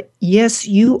 but yes,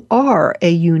 you are a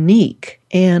unique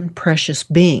and precious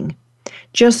being,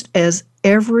 just as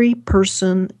every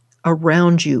person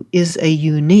around you is a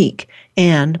unique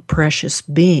and precious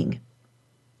being.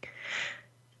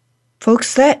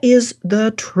 Folks, that is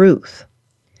the truth.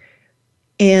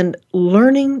 And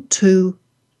learning to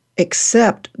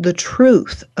accept the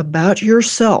truth about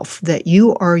yourself, that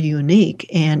you are unique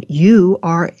and you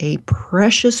are a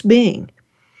precious being,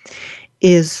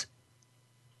 is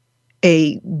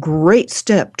a great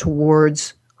step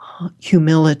towards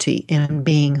humility and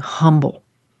being humble.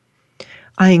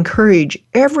 I encourage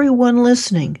everyone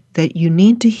listening that you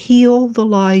need to heal the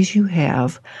lies you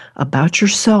have about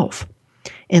yourself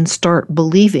and start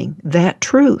believing that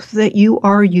truth, that you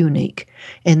are unique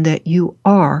and that you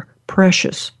are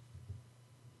precious.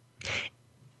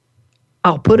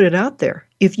 I'll put it out there.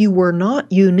 If you were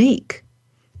not unique,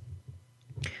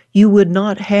 you would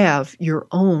not have your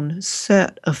own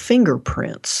set of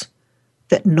fingerprints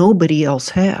that nobody else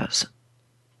has.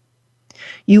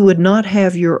 You would not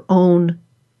have your own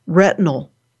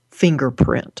retinal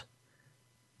fingerprint,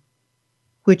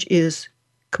 which is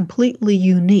completely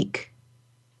unique.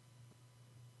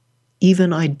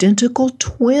 Even identical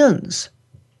twins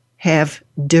have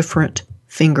different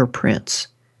fingerprints.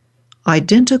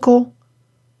 Identical,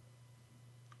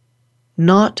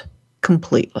 not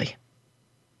completely.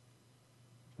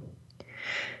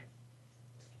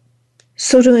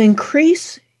 So to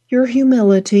increase your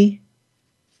humility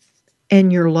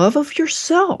and your love of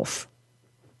yourself,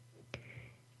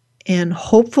 and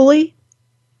hopefully,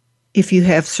 if you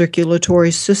have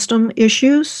circulatory system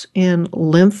issues and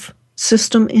lymph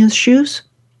system issues,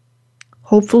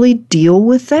 hopefully deal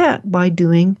with that by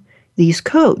doing these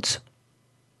codes.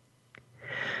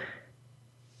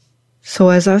 So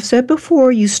as I've said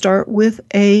before, you start with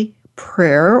a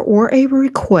prayer or a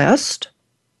request.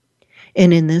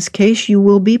 And in this case, you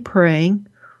will be praying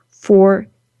for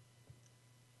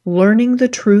learning the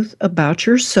truth about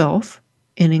yourself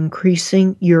and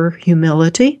increasing your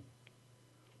humility.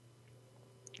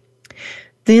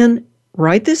 Then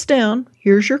write this down.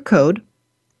 Here's your code.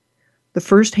 The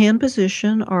first hand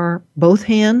position are both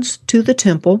hands to the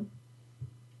temple,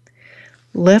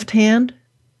 left hand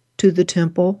to the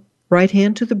temple, right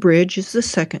hand to the bridge is the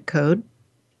second code.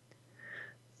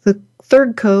 The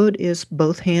third code is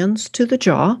both hands to the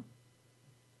jaw.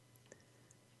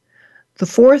 The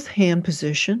fourth hand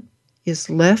position is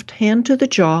left hand to the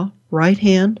jaw, right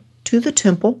hand to the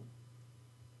temple,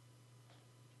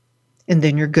 and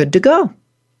then you're good to go.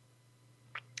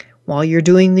 While you're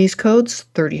doing these codes,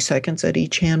 30 seconds at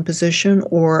each hand position,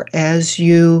 or as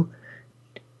you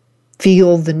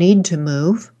feel the need to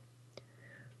move,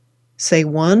 say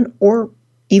one or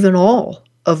even all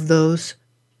of those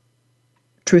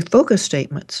truth focus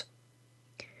statements.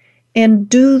 And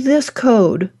do this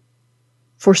code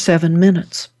for 7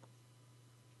 minutes.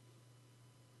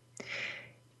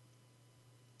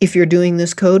 If you're doing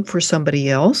this code for somebody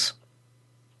else,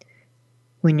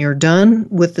 when you're done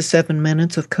with the 7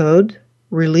 minutes of code,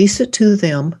 release it to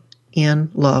them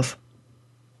in love.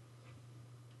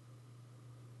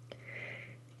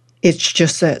 It's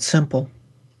just that simple.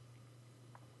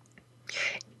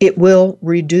 It will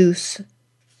reduce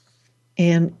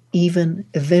and even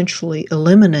eventually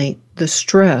eliminate the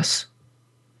stress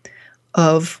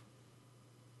of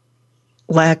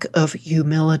lack of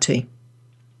humility.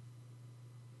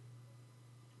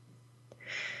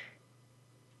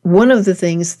 One of the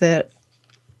things that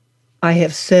I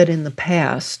have said in the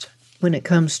past when it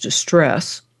comes to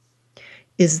stress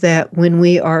is that when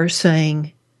we are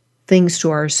saying things to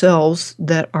ourselves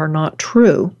that are not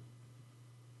true,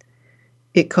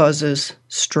 it causes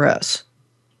stress.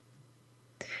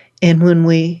 And when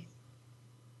we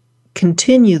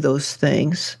continue those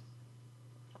things,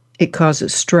 it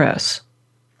causes stress.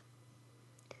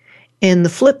 And the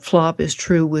flip-flop is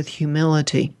true with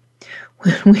humility.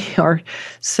 when we are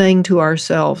saying to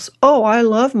ourselves, oh, I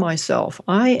love myself.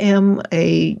 I am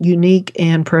a unique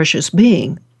and precious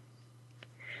being.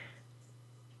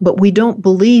 But we don't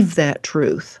believe that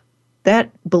truth. That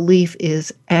belief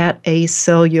is at a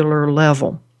cellular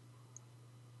level.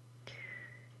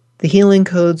 The Healing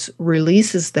Codes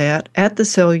releases that at the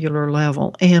cellular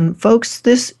level. And folks,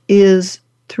 this is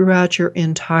throughout your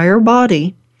entire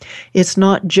body. It's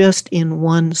not just in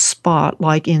one spot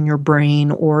like in your brain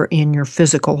or in your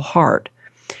physical heart.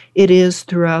 It is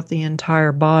throughout the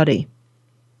entire body.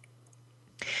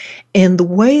 And the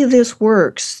way this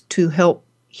works to help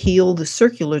heal the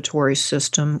circulatory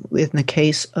system in the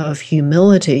case of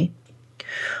humility,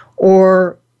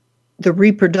 or the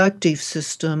reproductive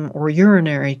system or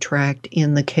urinary tract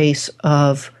in the case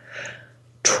of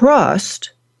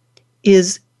trust,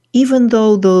 is even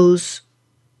though those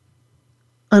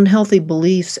unhealthy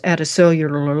beliefs at a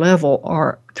cellular level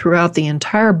are throughout the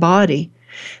entire body,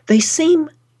 they seem,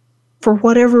 for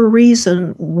whatever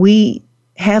reason we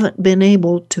haven't been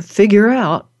able to figure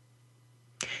out,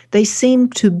 they seem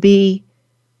to be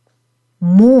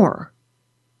more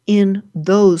in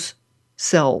those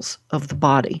cells of the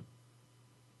body.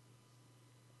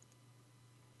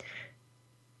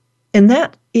 And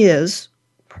that is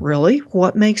really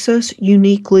what makes us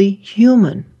uniquely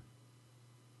human.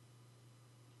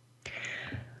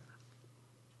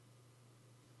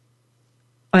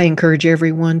 I encourage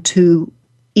everyone to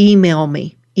email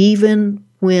me, even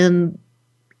when,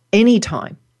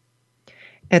 anytime,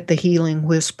 at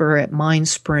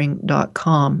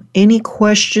thehealingwhisper@mindspring.com. Any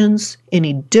questions,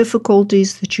 any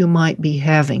difficulties that you might be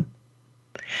having.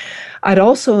 I'd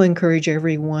also encourage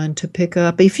everyone to pick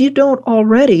up, if you don't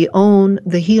already own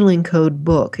the Healing Code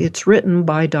book. It's written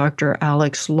by Dr.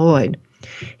 Alex Lloyd.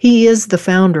 He is the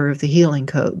founder of the Healing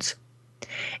Codes.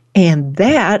 And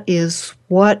that is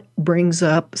what brings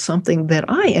up something that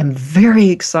I am very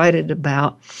excited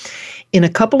about. In a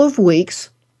couple of weeks,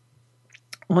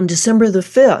 on December the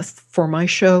 5th, for my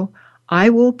show, I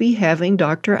will be having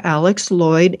Dr. Alex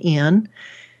Lloyd in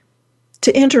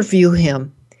to interview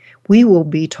him. We will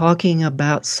be talking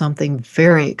about something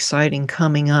very exciting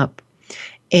coming up.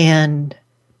 And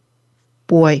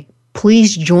boy,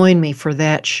 please join me for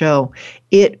that show.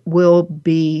 It will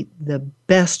be the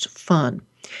best fun.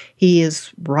 He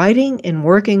is writing and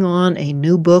working on a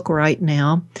new book right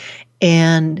now,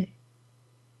 and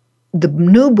the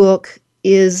new book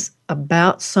is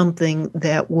about something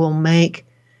that will make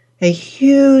a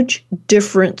huge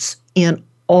difference in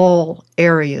all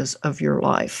areas of your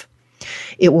life.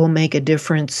 It will make a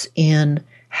difference in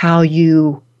how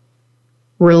you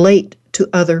relate to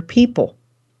other people,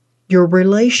 your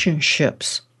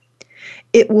relationships.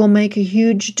 It will make a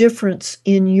huge difference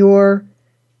in your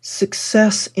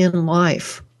success in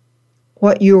life,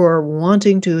 what you are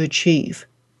wanting to achieve.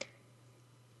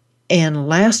 And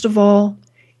last of all,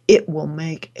 it will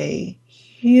make a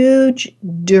huge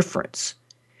difference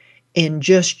in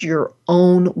just your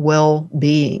own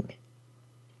well-being,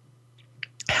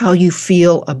 how you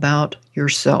feel about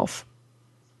yourself.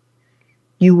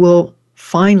 You will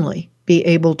finally be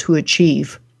able to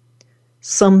achieve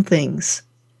some things,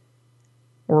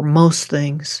 or most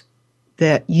things,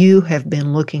 that you have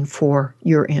been looking for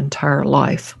your entire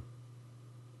life.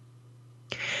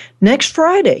 Next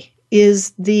Friday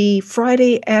is the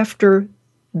Friday after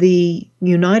the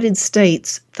United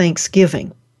States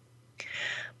Thanksgiving.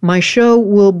 My show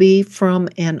will be from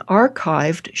an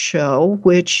archived show,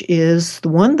 which is the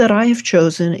one that I have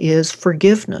chosen is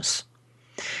forgiveness.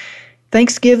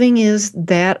 Thanksgiving is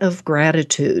that of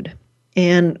gratitude.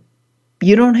 And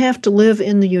you don't have to live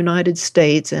in the United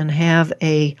States and have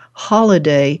a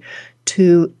holiday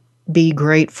to be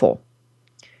grateful.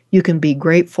 You can be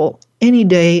grateful any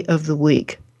day of the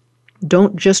week.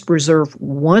 Don't just reserve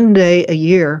one day a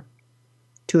year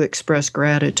to express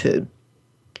gratitude.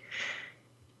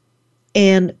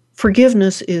 And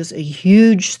forgiveness is a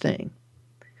huge thing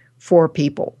for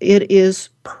people. It is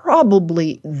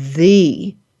probably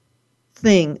the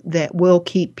thing that will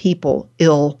keep people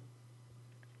ill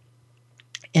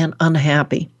and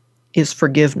unhappy, is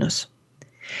forgiveness.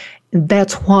 And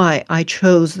that's why I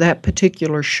chose that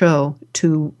particular show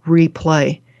to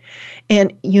replay.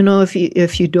 And you know,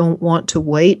 if you don't want to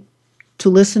wait to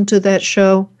listen to that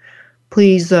show,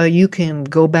 please, you can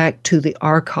go back to the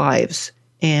archives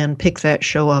and pick that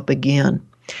show up again.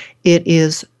 It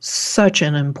is such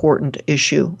an important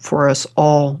issue for us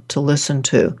all to listen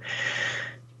to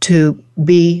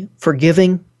be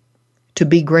forgiving, to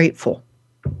be grateful.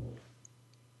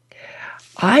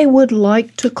 I would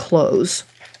like to close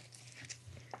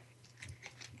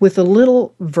with a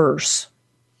little verse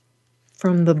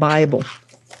from the Bible.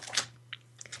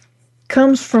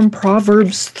 comes from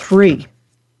Proverbs 3.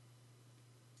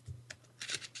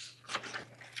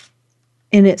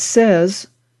 And it says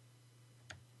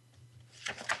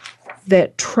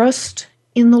that trust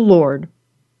in the Lord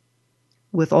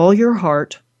with all your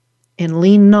heart and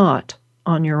lean not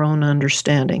on your own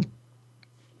understanding.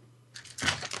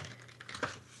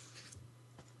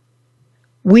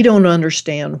 We don't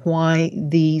understand why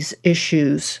these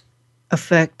issues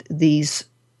affect these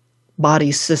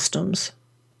body systems.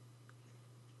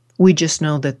 We just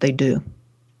know that they do.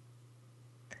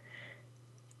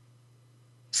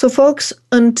 So folks,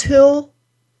 until,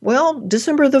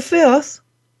 December the 5th,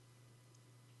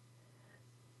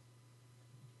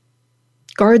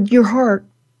 guard your heart,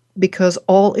 because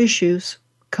all issues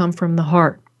come from the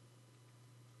heart.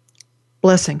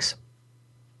 Blessings.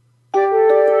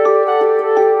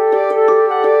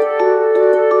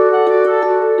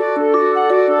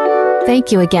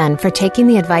 Thank you again for taking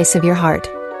the advice of your heart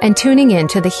and tuning in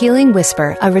to the Healing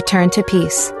Whisper, A Return to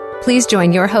Peace. Please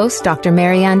join your host, Dr.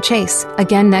 Marianne Chase,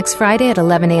 again next Friday at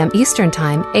 11 a.m. Eastern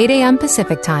Time, 8 a.m.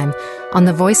 Pacific Time, on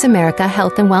the Voice America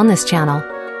Health and Wellness Channel.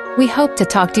 We hope to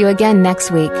talk to you again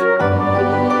next week.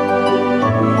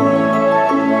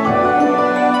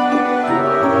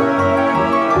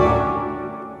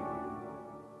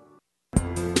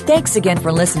 Thanks again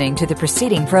for listening to the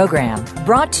preceding program,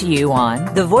 brought to you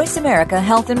on the Voice America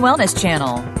Health and Wellness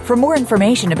Channel. For more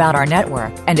information about our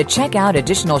network and to check out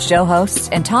additional show hosts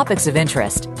and topics of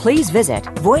interest, please visit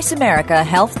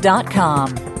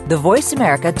voiceamericahealth.com. The Voice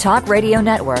America Talk Radio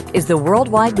Network is the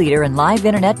worldwide leader in live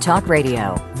Internet talk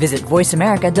radio. Visit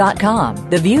voiceamerica.com.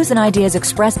 The views and ideas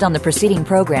expressed on the preceding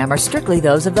program are strictly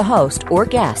those of the host or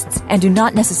guests and do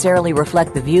not necessarily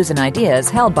reflect the views and ideas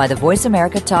held by the Voice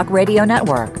America Talk Radio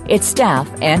Network, its staff,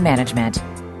 and management.